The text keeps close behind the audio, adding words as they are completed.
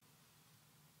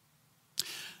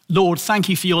Lord, thank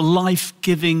you for your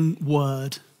life-giving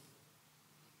word.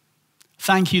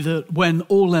 Thank you that when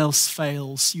all else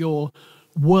fails, your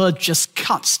word just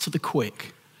cuts to the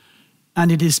quick, and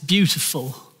it is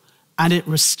beautiful, and it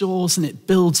restores and it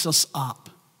builds us up,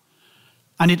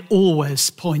 and it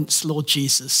always points, Lord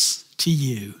Jesus, to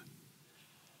you.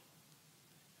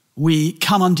 We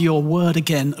come under your word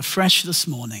again afresh this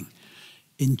morning.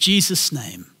 In Jesus'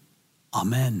 name,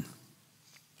 amen.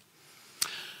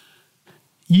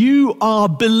 You are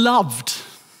beloved.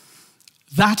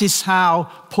 That is how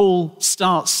Paul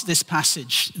starts this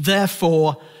passage.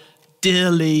 Therefore,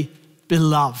 dearly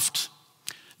beloved.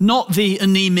 Not the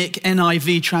anemic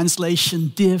NIV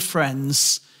translation, dear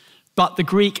friends, but the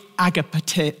Greek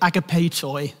agapetoi,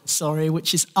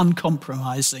 which is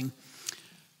uncompromising.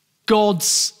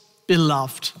 God's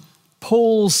beloved,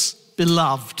 Paul's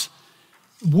beloved.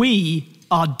 We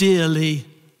are dearly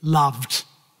loved.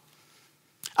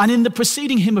 And in the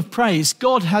preceding hymn of praise,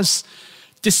 God has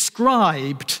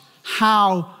described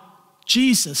how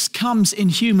Jesus comes in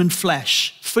human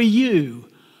flesh for you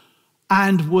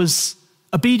and was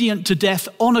obedient to death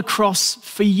on a cross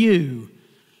for you.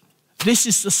 This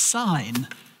is the sign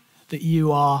that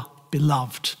you are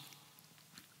beloved.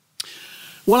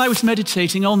 While I was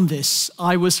meditating on this,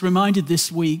 I was reminded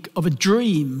this week of a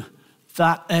dream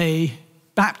that a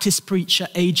Baptist preacher,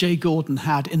 A.J. Gordon,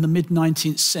 had in the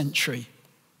mid-19th century.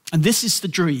 And this is the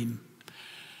dream.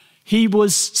 He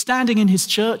was standing in his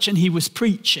church and he was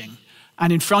preaching,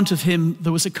 and in front of him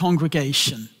there was a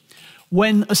congregation,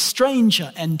 when a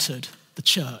stranger entered the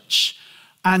church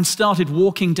and started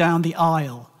walking down the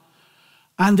aisle.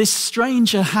 And this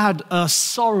stranger had a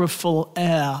sorrowful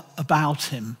air about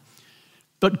him.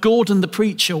 But Gordon, the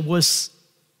preacher, was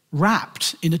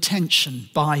wrapped in attention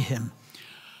by him.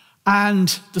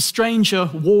 And the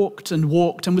stranger walked and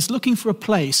was looking for a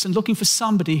place and looking for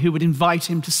somebody who would invite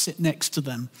him to sit next to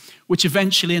them, which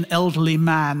eventually an elderly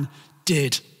man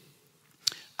did.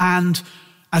 And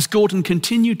as Gordon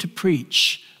continued to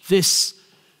preach, this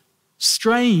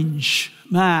strange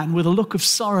man with a look of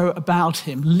sorrow about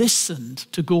him listened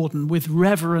to Gordon with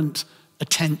reverent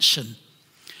attention.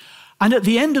 And at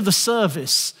the end of the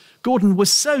service, Gordon was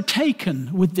so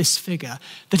taken with this figure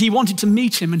that he wanted to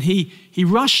meet him, and he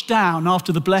rushed down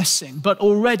after the blessing, but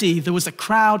already there was a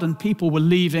crowd and people were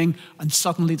leaving, and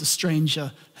suddenly the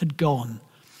stranger had gone.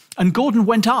 And Gordon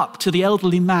went up to the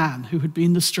elderly man who had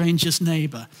been the stranger's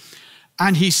neighbor,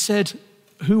 and he said,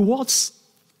 "Who was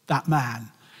that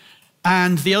man?"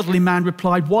 And the elderly man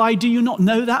replied, "Why, do you not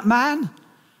know that man?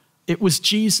 It was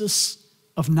Jesus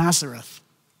of Nazareth."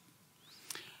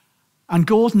 And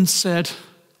Gordon said,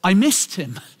 "I missed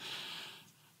him.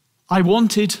 I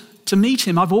wanted to meet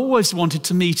him. I've always wanted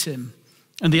to meet him."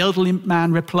 And the elderly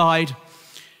man replied,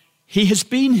 "He has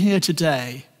been here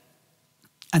today,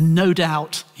 and no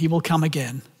doubt he will come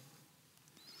again."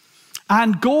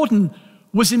 And Gordon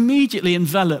was immediately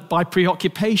enveloped by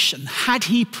preoccupation. Had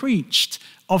he preached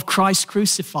of Christ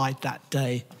crucified that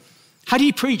day? Had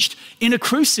he preached in a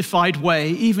crucified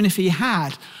way, even if he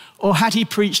had? Or had he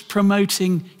preached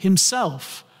promoting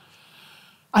himself?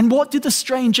 And what did the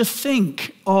stranger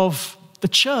think of the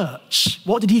church?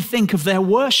 What did he think of their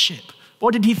worship?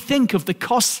 What did he think of the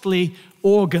costly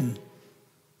organ?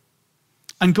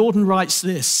 And Gordon writes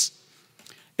this: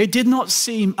 "It did not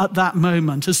seem at that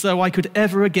moment as though I could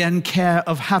ever again care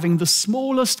of having the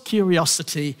smallest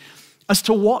curiosity as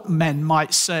to what men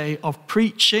might say of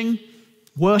preaching,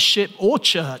 worship, or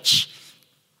church,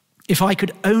 if I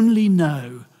could only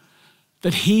know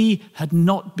that he had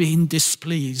not been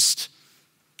displeased,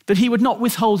 that he would not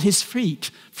withhold his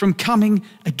feet from coming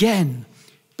again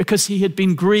because he had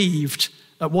been grieved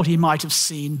at what he might have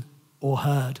seen or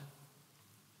heard."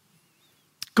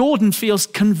 Gordon feels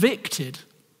convicted,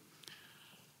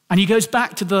 and he goes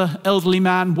back to the elderly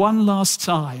man one last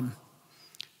time.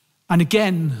 And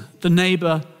again, the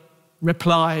neighbor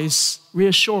replies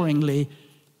reassuringly,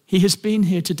 "He has been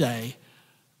here today,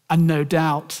 and no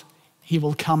doubt he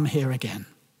will come here again."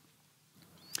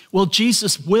 Well,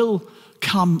 Jesus will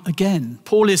come again.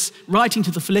 Paul is writing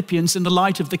to the Philippians in the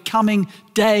light of the coming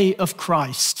day of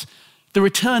Christ, the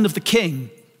return of the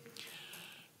King.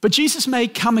 But Jesus may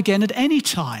come again at any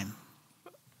time,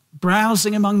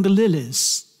 browsing among the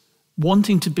lilies,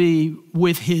 wanting to be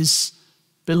with his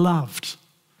beloved.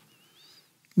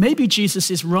 Maybe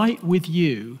Jesus is right with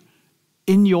you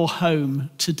in your home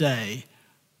today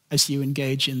as you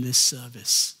engage in this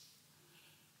service.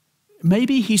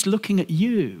 Maybe he's looking at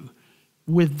you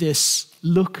with this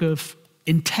look of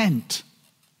intent,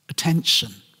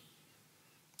 attention.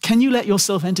 Can you let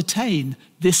yourself entertain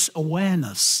this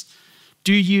awareness?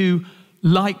 Do you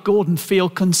like Gordon, feel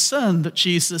concerned that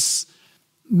Jesus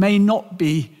may not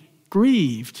be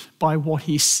grieved by what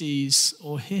he sees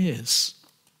or hears.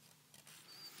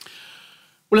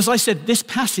 Well, as I said, this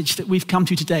passage that we've come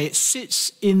to today, it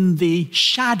sits in the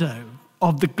shadow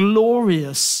of the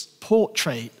glorious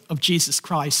portrait of Jesus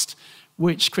Christ,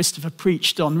 which Christopher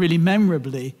preached on really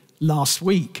memorably last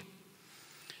week.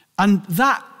 And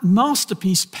that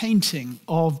masterpiece painting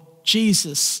of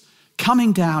Jesus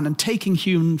coming down and taking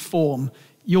human form,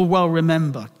 you'll well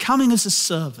remember, coming as a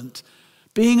servant,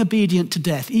 being obedient to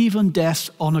death, even death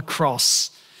on a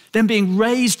cross, then being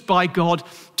raised by God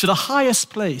to the highest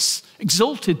place,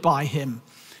 exalted by him,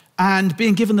 and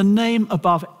being given the name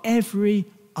above every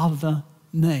other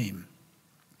name.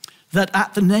 That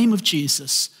at the name of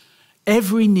Jesus,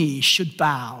 every knee should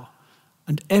bow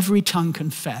and every tongue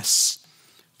confess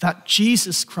that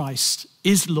Jesus Christ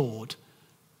is Lord,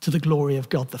 to the glory of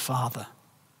God the Father.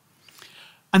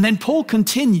 And then Paul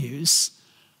continues,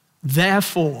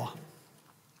 therefore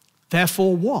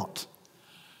what?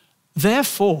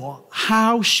 Therefore,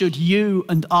 how should you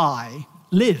and I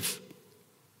live?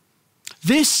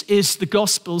 This is the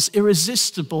gospel's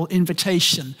irresistible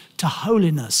invitation to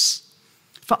holiness,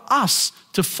 for us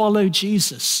to follow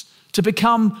Jesus, to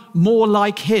become more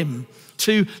like him,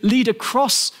 to lead a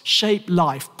cross-shaped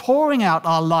life, pouring out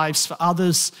our lives for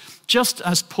others, just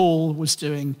as Paul was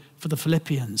doing for the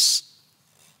Philippians.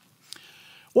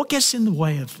 What gets in the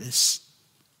way of this?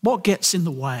 What gets in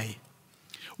the way?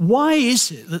 Why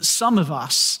is it that some of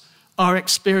us are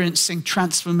experiencing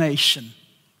transformation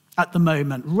at the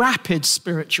moment, rapid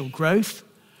spiritual growth,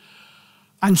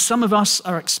 and some of us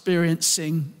are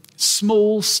experiencing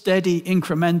small, steady,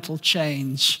 incremental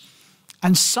change,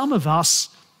 and some of us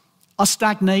are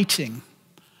stagnating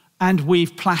and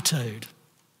we've plateaued,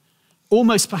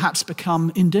 almost perhaps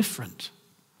become indifferent?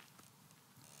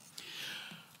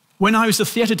 When I was a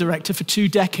theatre director for 2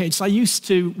 decades, I used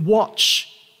to watch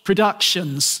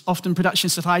productions, often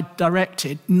productions that I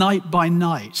directed, night by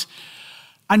night,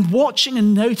 and watching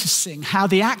and noticing how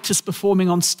the actors performing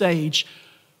on stage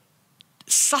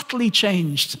subtly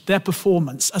changed their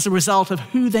performance as a result of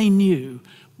who they knew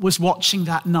was watching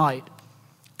that night.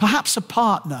 Perhaps a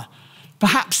partner,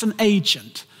 perhaps an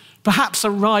agent, perhaps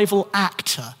a rival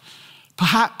actor,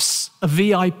 perhaps a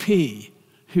VIP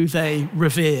who they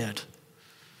revered.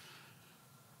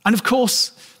 And of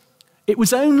course, it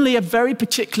was only a very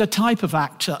particular type of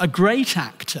actor, a great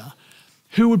actor,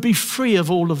 who would be free of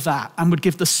all of that and would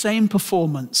give the same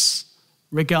performance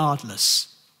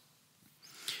regardless.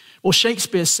 Well,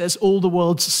 Shakespeare says all the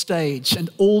world's a stage and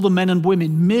all the men and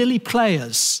women merely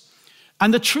players.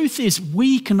 And the truth is,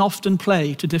 we can often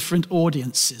play to different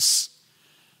audiences.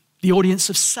 The audience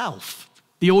of self,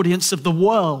 the audience of the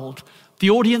world, the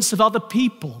audience of other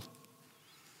people,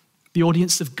 the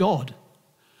audience of God.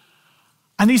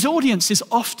 And these audiences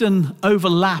often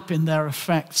overlap in their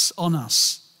effects on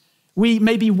us. We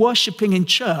may be worshiping in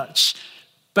church,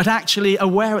 but actually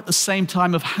aware at the same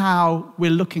time of how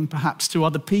we're looking perhaps to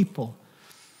other people.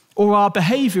 Or our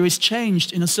behavior is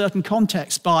changed in a certain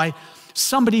context by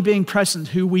somebody being present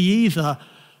who we either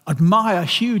admire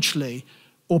hugely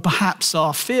or perhaps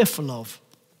are fearful of.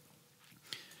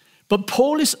 But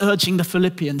Paul is urging the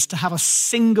Philippians to have a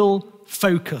single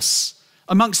focus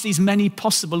amongst these many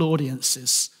possible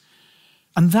audiences,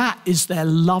 and that is their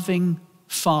loving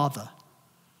Father.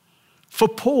 For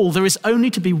Paul, there is only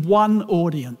to be one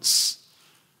audience,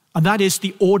 and that is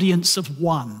the audience of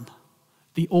one,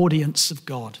 the audience of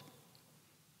God.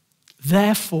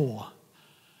 Therefore,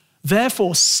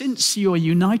 since you are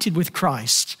united with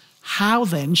Christ, how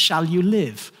then shall you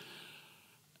live?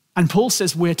 And Paul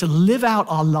says we're to live out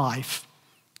our life,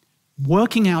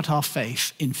 working out our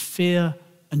faith in fear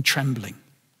and trembling.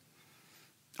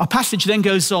 Our passage then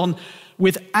goes on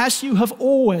with, as you have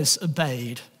always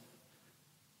obeyed,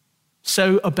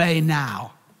 so obey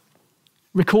now,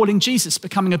 recalling Jesus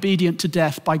becoming obedient to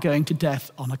death by going to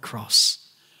death on a cross.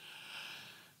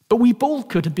 But we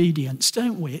balk at obedience,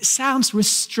 don't we? It sounds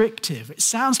restrictive. It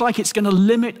sounds like it's going to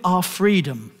limit our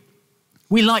freedom.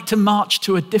 We like to march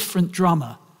to a different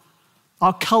drummer.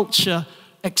 Our culture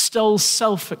extols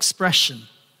self-expression,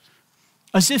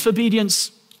 as if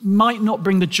obedience might not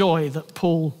bring the joy that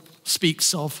Paul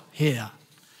speaks of here.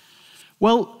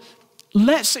 Well,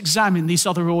 let's examine these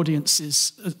other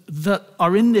audiences that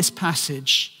are in this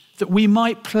passage that we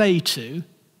might play to,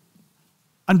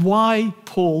 and why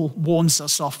Paul warns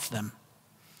us off them.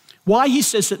 Why he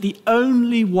says that the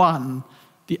only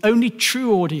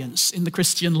true audience in the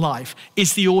Christian life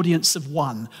is the audience of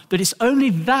one. That it's only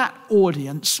that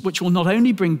audience which will not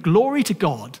only bring glory to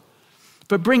God,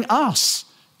 but bring us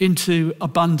into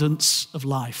abundance of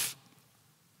life.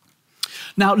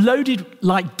 Now, loaded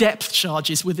like depth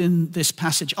charges within this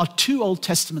passage are two Old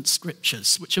Testament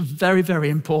scriptures, which are very, very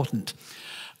important.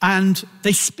 And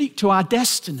they speak to our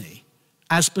destiny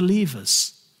as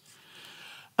believers.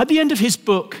 At the end of his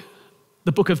book,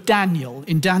 the book of Daniel,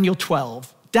 in Daniel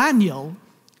 12, Daniel,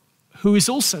 who is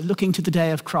also looking to the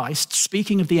day of Christ,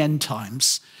 speaking of the end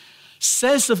times,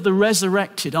 says of the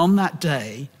resurrected on that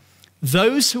day,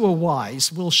 those who are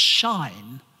wise will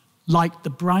shine like the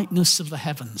brightness of the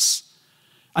heavens,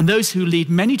 and those who lead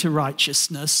many to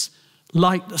righteousness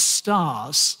like the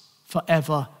stars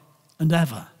forever and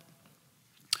ever.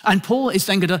 And Paul is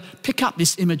then going to pick up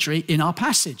this imagery in our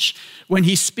passage when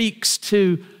he speaks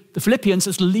to the Philippians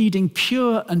as leading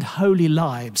pure and holy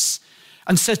lives,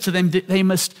 and says to them that they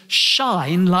must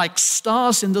shine like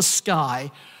stars in the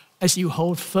sky as you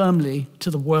hold firmly to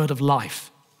the word of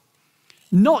life.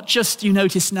 Not just, you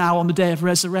notice now, on the day of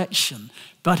resurrection,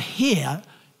 but here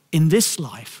in this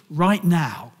life, right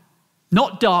now.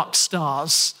 Not dark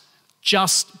stars,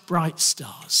 just bright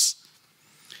stars.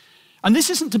 And this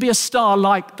isn't to be a star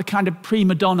like the kind of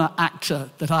prima donna actor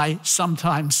that I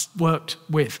sometimes worked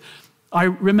with. I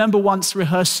remember once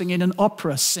rehearsing in an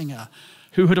opera singer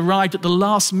who had arrived at the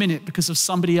last minute because of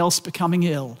somebody else becoming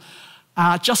ill,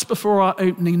 just before our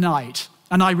opening night.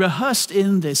 And I rehearsed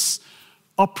in this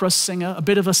opera singer, a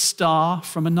bit of a star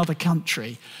from another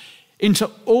country, into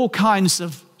all kinds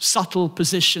of subtle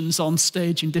positions on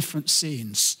stage in different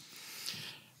scenes.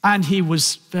 And he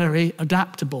was very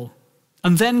adaptable.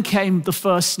 And then came the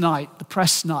first night, the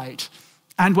press night,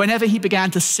 and whenever he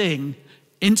began to sing,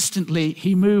 instantly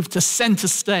he moved to center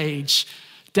stage,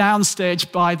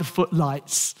 downstage by the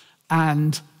footlights,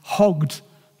 and hogged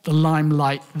the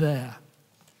limelight there.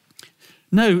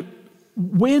 No,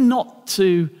 we're not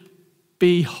to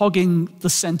be hogging the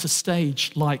center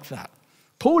stage like that.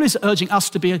 Paul is urging us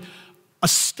to be a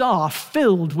star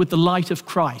filled with the light of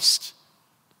Christ,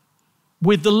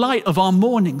 with the light of our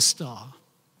morning star.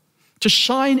 To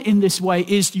shine in this way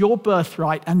is your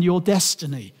birthright and your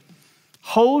destiny,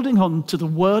 holding on to the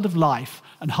word of life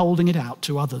and holding it out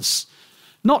to others.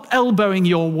 Not elbowing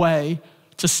your way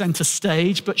to center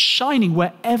stage, but shining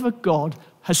wherever God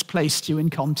has placed you in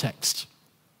context.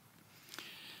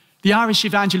 The Irish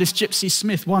evangelist Gypsy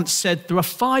Smith once said, there are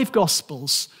 5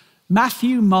 Gospels: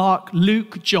 Matthew, Mark,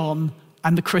 Luke, John,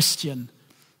 and the Christian.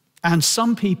 And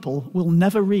some people will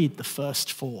never read the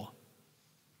first 4.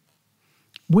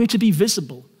 We're to be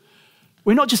visible.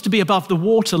 We're not just to be above the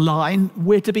waterline,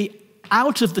 we're to be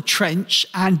out of the trench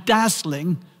and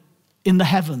dazzling in the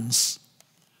heavens.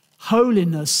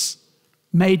 Holiness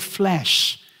made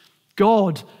flesh,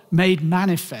 God made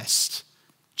manifest,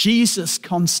 Jesus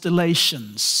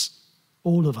constellations,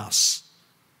 all of us.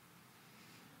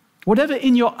 Whatever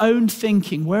in your own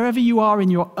thinking, wherever you are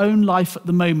in your own life at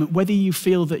the moment, whether you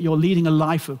feel that you're leading a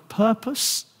life of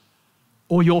purpose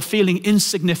or you're feeling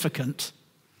insignificant,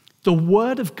 the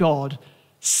Word of God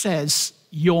says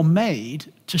you're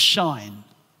made to shine.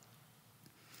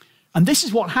 And this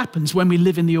is what happens when we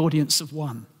live in the audience of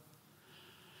one.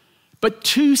 But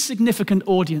 2 significant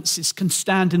audiences can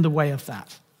stand in the way of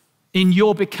that, in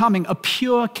your becoming a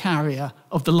pure carrier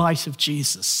of the light of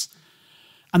Jesus.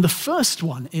 And the first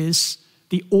one is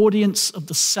the audience of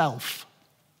the self.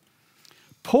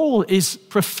 Paul is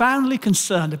profoundly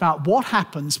concerned about what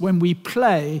happens when we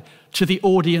play to the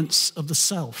audience of the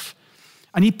self.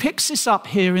 And he picks this up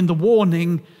here in the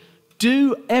warning,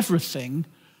 do everything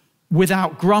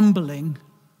without grumbling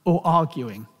or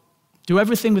arguing. Do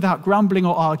everything without grumbling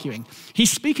or arguing.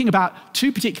 He's speaking about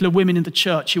 2 particular women in the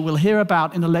church who we'll hear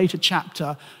about in a later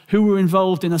chapter who were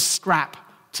involved in a scrap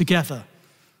together.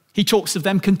 He talks of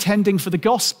them contending for the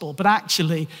gospel, but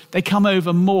actually they come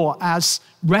over more as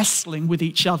wrestling with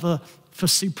each other for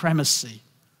supremacy.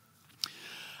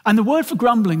 And the word for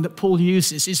grumbling that Paul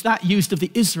uses is that used of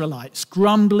the Israelites,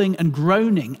 grumbling and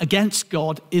groaning against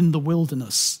God in the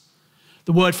wilderness.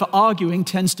 The word for arguing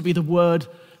tends to be the word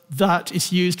that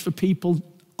is used for people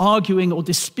arguing or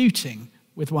disputing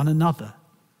with one another.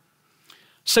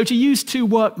 So to use 2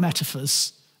 work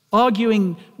metaphors,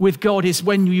 arguing with God is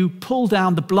when you pull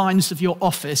down the blinds of your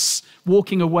office,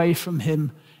 walking away from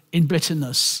him in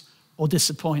bitterness or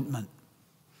disappointment.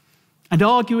 And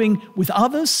arguing with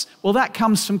others, well, that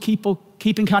comes from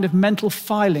keeping kind of mental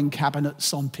filing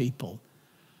cabinets on people,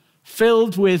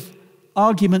 filled with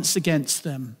arguments against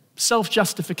them,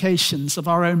 self-justifications of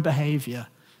our own behavior,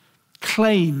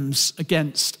 claims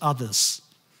against others.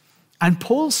 And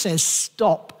Paul says,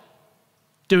 stop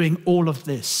doing all of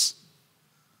this.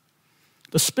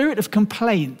 The spirit of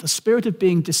complaint, the spirit of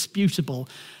being disputable,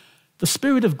 the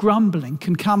spirit of grumbling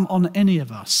can come on any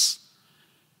of us.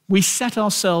 We set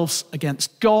ourselves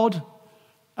against God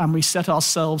and we set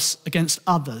ourselves against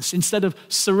others instead of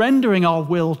surrendering our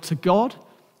will to God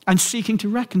and seeking to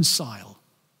reconcile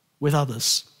with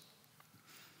others?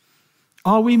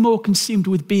 Are we more consumed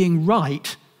with being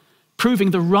right,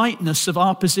 proving the rightness of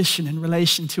our position in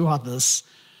relation to others,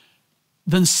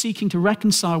 than seeking to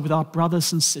reconcile with our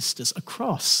brothers and sisters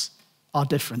across our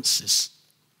differences?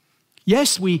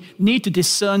 Yes, we need to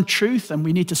discern truth and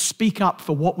we need to speak up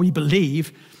for what we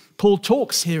believe. Paul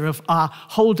talks here of our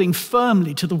holding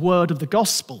firmly to the word of the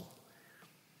gospel.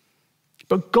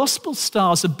 But gospel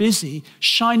stars are busy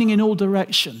shining in all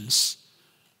directions,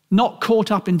 not caught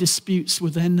up in disputes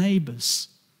with their neighbors.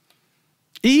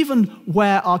 Even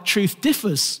where our truth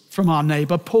differs from our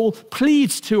neighbor, Paul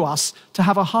pleads to us to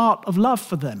have a heart of love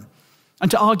for them and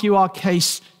to argue our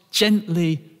case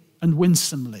gently and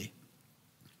winsomely.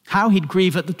 How he'd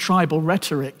grieve at the tribal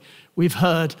rhetoric we've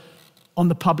heard on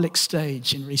the public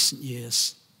stage in recent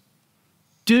years.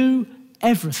 Do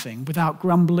everything without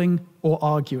grumbling or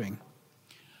arguing.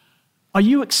 Are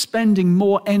you expending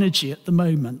more energy at the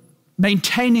moment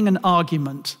maintaining an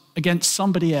argument against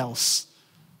somebody else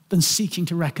than seeking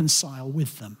to reconcile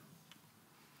with them?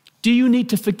 Do you need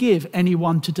to forgive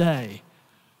anyone today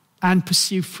and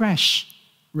pursue fresh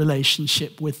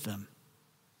relationship with them?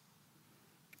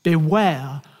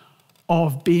 Beware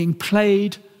of being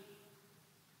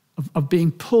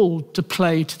pulled to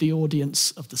play to the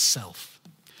audience of the self.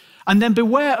 And then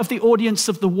beware of the audience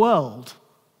of the world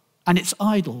and its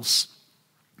idols.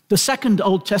 The second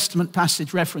Old Testament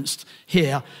passage referenced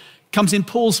here comes in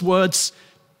Paul's words,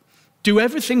 "Do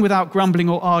everything without grumbling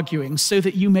or arguing, so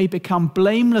that you may become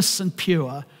blameless and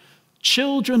pure,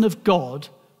 children of God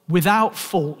without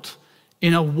fault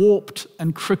in a warped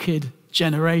and crooked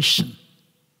generation."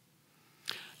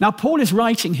 Now, Paul is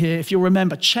writing here, if you'll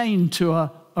remember, chained to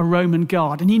a Roman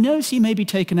guard, and he knows he may be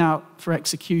taken out for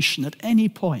execution at any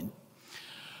point.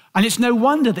 And it's no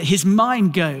wonder that his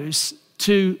mind goes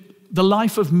to the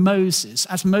life of Moses,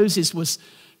 as Moses was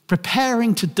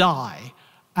preparing to die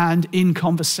and in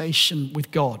conversation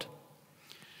with God.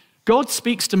 God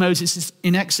speaks to Moses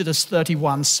in Exodus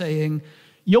 31 saying,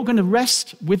 "You're going to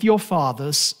rest with your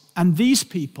fathers, and these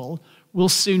people will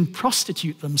soon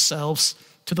prostitute themselves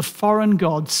to the foreign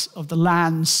gods of the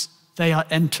lands they are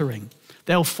entering.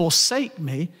 They'll forsake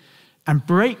me and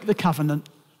break the covenant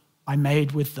I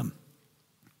made with them."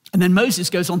 And then Moses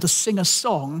goes on to sing a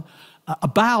song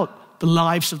about the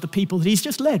lives of the people that he's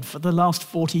just led for the last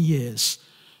 40 years.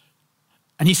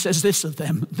 And he says this of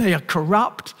them: "They are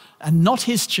corrupt and not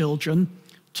his children.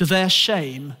 To their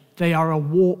shame, they are a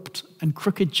warped and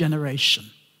crooked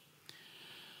generation."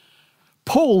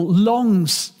 Paul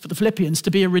longs for the Philippians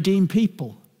to be a redeemed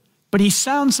people, but he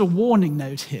sounds a warning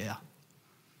note here.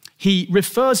 He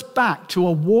refers back to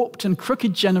a warped and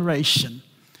crooked generation,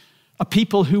 a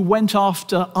people who went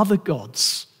after other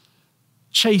gods,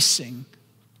 chasing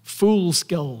fool's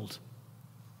gold.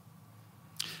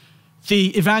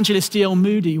 The evangelist D.L.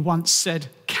 Moody once said,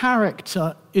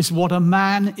 "Character is what a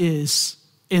man is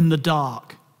in the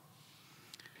dark."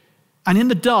 And in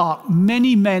the dark,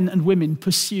 many men and women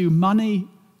pursue money,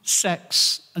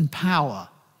 sex, and power.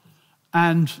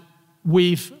 And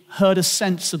we've heard a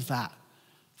sense of that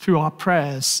through our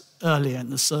prayers earlier in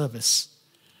the service.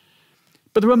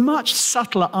 But there are much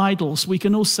subtler idols we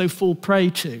can also fall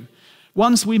prey to,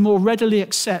 ones we more readily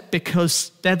accept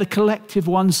because they're the collective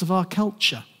ones of our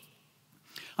culture.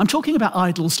 I'm talking about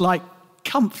idols like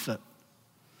comfort,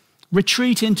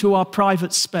 retreat into our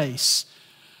private space,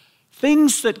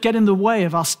 things that get in the way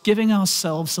of us giving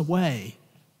ourselves away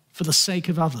for the sake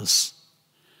of others.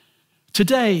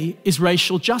 Today is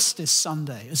Racial Justice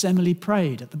Sunday, as Emily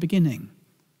prayed at the beginning.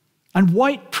 And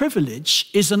white privilege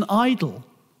is an idol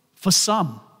for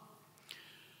some.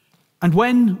 And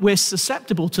when we're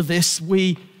susceptible to this,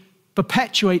 we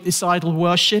perpetuate this idol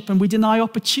worship and we deny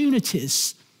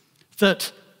opportunities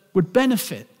that would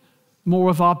benefit more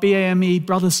of our BAME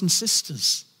brothers and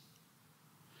sisters.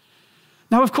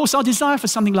 Now, of course, our desire for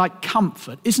something like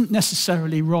comfort isn't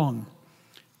necessarily wrong.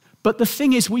 But the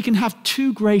thing is, we can have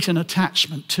too great an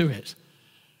attachment to it.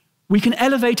 We can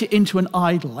elevate it into an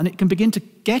idol, and it can begin to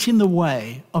get in the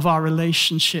way of our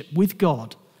relationship with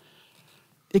God.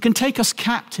 It can take us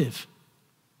captive.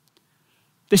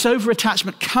 This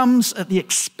over-attachment comes at the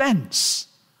expense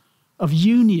of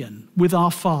union with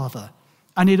our Father,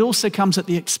 and it also comes at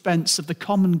the expense of the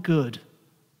common good,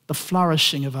 the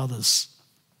flourishing of others.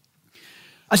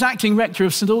 As acting rector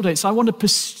of St. Aldate's, I want to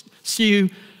pursue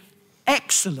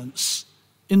excellence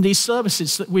in these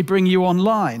services that we bring you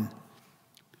online.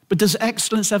 But does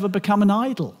excellence ever become an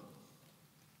idol?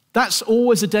 That's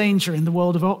always a danger in the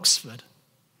world of Oxford.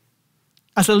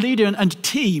 as a leader and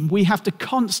team, we have to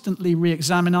constantly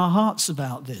re-examine our hearts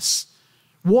about this.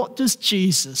 What does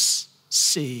Jesus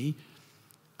see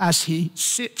as he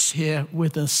sits here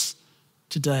with us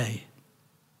today?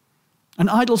 And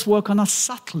idols work on us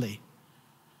subtly.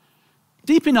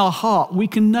 Deep in our heart, we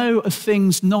can know of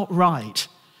things not right,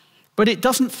 but it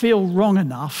doesn't feel wrong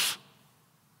enough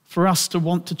for us to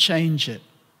want to change it.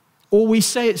 Or we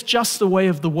say it's just the way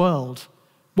of the world,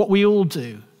 what we all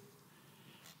do.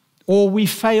 Or we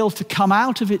fail to come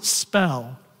out of its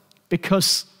spell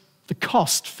because the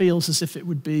cost feels as if it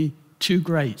would be too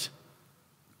great.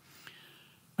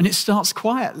 And it starts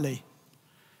quietly.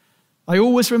 I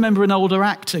always remember an older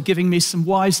actor giving me some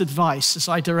wise advice as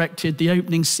I directed the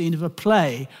opening scene of a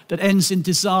play that ends in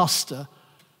disaster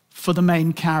for the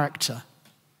main character.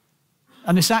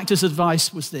 And this actor's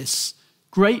advice was this: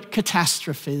 great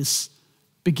catastrophes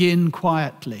begin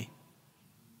quietly.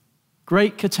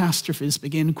 Great catastrophes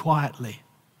begin quietly.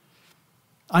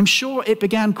 I'm sure it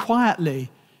began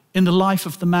quietly in the life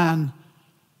of the man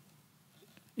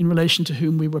in relation to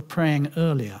whom we were praying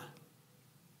earlier.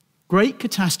 Great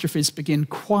catastrophes begin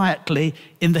quietly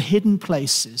in the hidden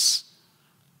places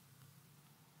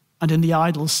and in the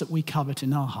idols that we covet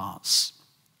in our hearts.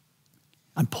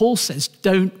 And Paul says,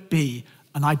 don't be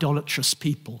an idolatrous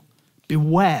people.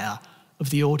 Beware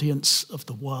of the audience of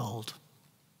the world.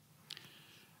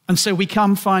 And so we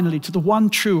come finally to the one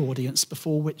true audience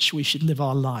before which we should live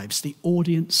our lives, the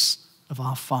audience of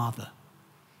our Father.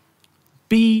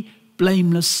 Be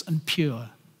blameless and pure,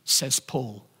 says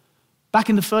Paul. Back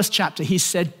in the first chapter, he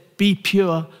said, be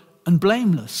pure and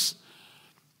blameless.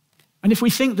 And if we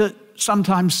think that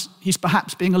sometimes he's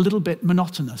perhaps being a little bit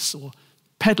monotonous or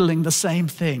peddling the same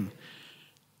thing,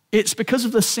 it's because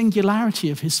of the singularity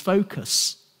of his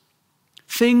focus.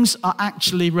 Things are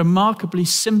actually remarkably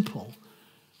simple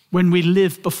when we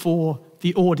live before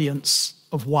the audience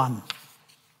of one.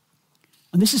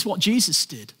 And this is what Jesus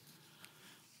did.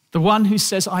 The one who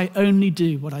says, I only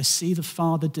do what I see the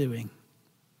Father doing.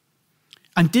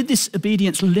 And did this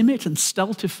obedience limit and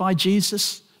stultify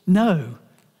Jesus? No.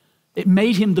 It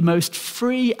made him the most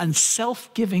free and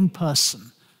self-giving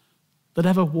person that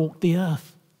ever walked the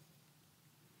earth.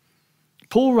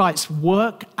 Paul writes,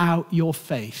 work out your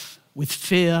faith with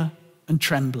fear and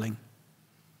trembling.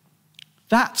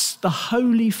 That's the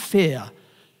holy fear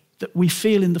that we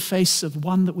feel in the face of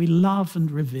one that we love and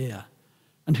revere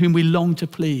and whom we long to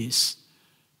please.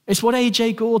 It's what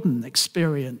A.J. Gordon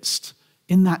experienced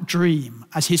in that dream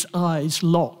as his eyes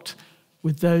locked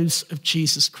with those of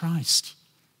Jesus Christ.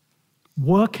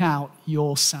 Work out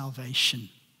your salvation.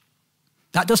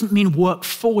 That doesn't mean work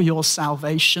for your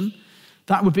salvation.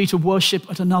 That would be to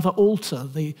worship at another altar,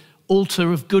 the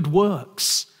altar of good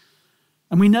works.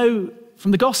 And we know from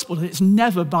the gospel that it's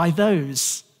never by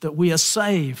those that we are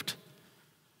saved.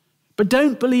 But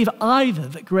don't believe either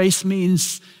that grace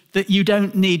means that you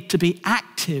don't need to be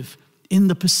active in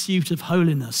the pursuit of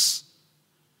holiness.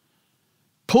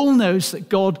 Paul knows that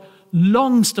God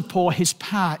longs to pour his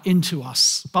power into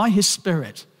us by his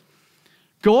Spirit.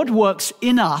 God works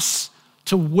in us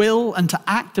to will and to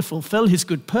act to fulfill his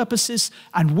good purposes,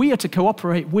 and we are to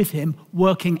cooperate with him,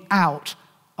 working out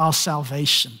our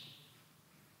salvation.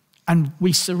 And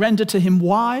we surrender to him.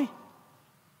 Why?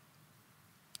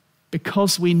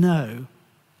 Because we know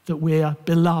that we are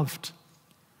beloved.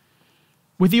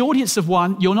 With the audience of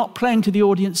one, you're not playing to the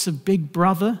audience of Big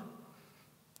Brother,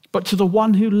 but to the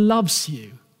one who loves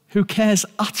you, who cares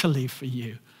utterly for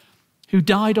you, who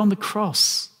died on the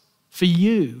cross for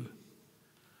you.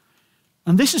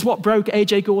 And this is what broke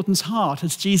A.J. Gordon's heart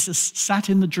as Jesus sat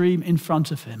in the dream in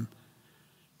front of him,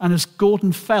 and as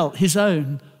Gordon felt his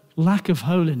own lack of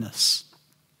holiness.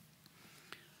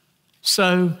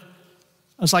 So,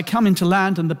 as I come into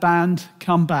land and the band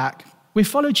come back, we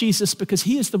follow Jesus because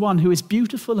he is the one who is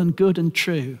beautiful and good and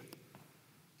true.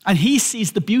 And he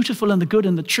sees the beautiful and the good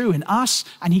and the true in us,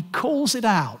 and he calls it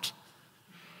out.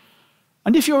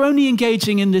 And if you're only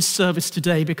engaging in this service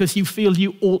today because you feel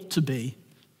you ought to be,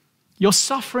 you're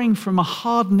suffering from a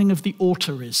hardening of the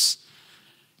auguries.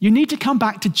 You need to come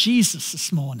back to Jesus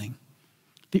this morning,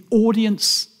 the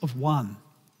audience of one.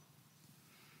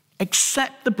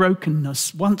 Accept the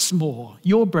brokenness once more,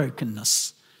 your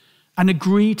brokenness, and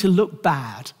agree to look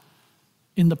bad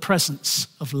in the presence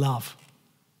of love.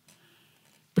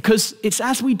 Because it's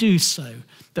as we do so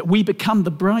that we become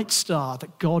the bright star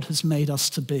that God has made us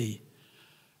to be.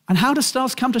 And how do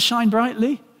stars come to shine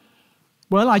brightly?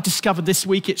 Well, I discovered this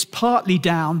week it's partly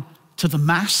down to the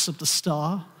mass of the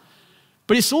star,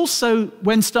 but it's also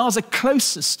when stars are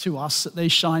closest to us that they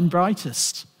shine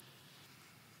brightest.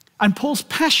 And Paul's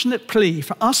passionate plea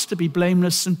for us to be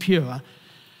blameless and pure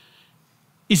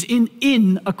is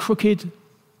in a crooked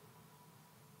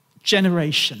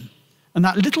generation. And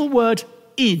that little word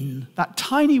in, that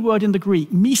tiny word in the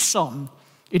Greek, meson,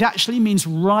 it actually means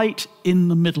right in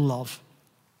the middle of.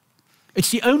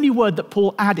 It's the only word that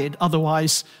Paul added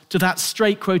otherwise to that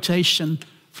straight quotation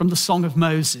from the Song of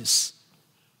Moses.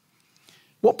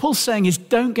 What Paul's saying is,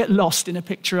 don't get lost in a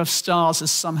picture of stars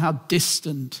as somehow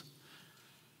distant.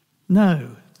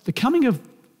 No, the coming of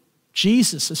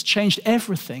Jesus has changed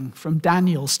everything from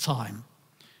Daniel's time.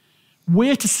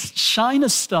 We're to shine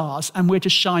as stars, and we're to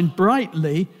shine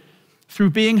brightly through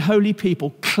being holy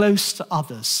people close to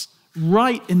others,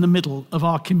 right in the middle of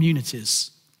our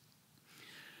communities.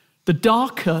 The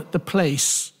darker the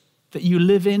place that you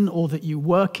live in or that you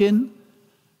work in,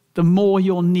 the more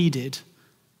you're needed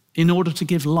in order to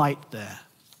give light there.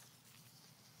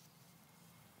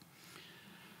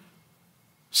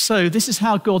 So this is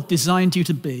how God designed you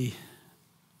to be.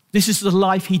 This is the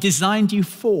life he designed you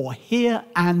for, here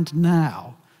and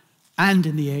now, and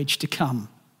in the age to come.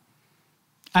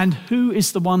 And who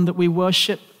is the one that we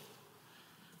worship?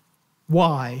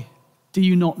 Why do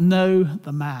you not know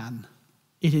the man?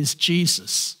 It is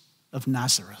Jesus of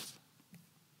Nazareth.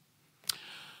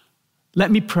 Let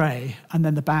me pray, and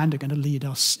then the band are going to lead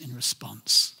us in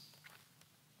response.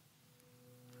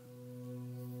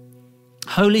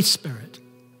 Holy Spirit,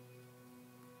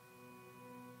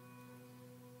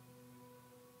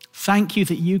 thank you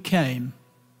that you came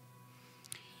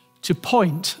to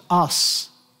point us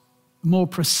more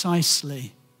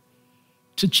precisely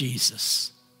to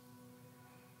Jesus.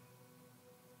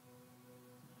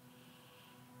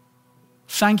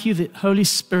 Thank you that, Holy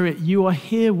Spirit, you are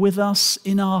here with us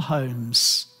in our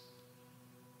homes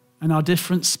and our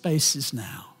different spaces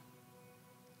now.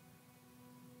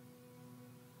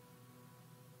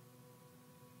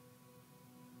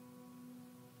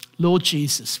 Lord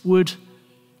Jesus, would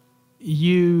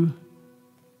you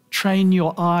train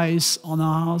your eyes on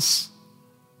ours,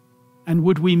 and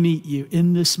would we meet you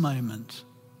in this moment?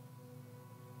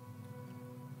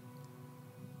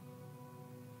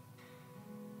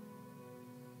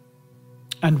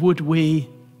 And would we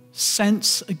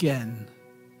sense again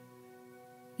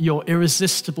your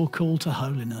irresistible call to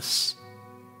holiness?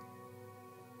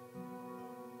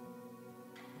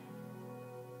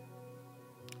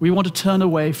 We want to turn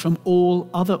away from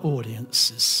all other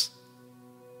audiences.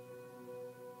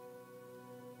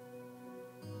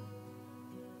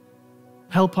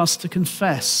 Help us to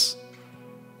confess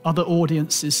other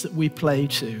audiences that we play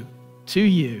to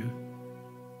you,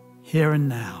 here and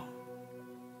now.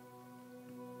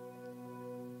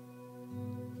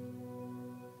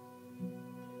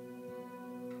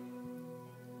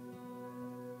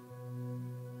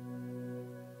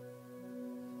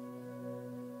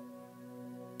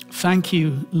 Thank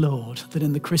you, Lord, that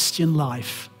in the Christian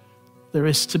life there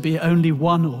is to be only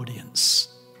one audience,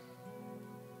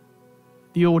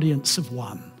 the audience of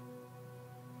one.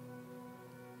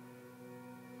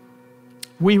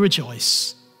 We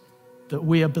rejoice that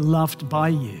we are beloved by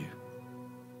you,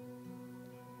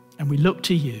 and we look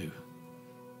to you.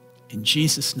 In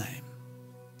Jesus' name,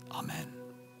 amen.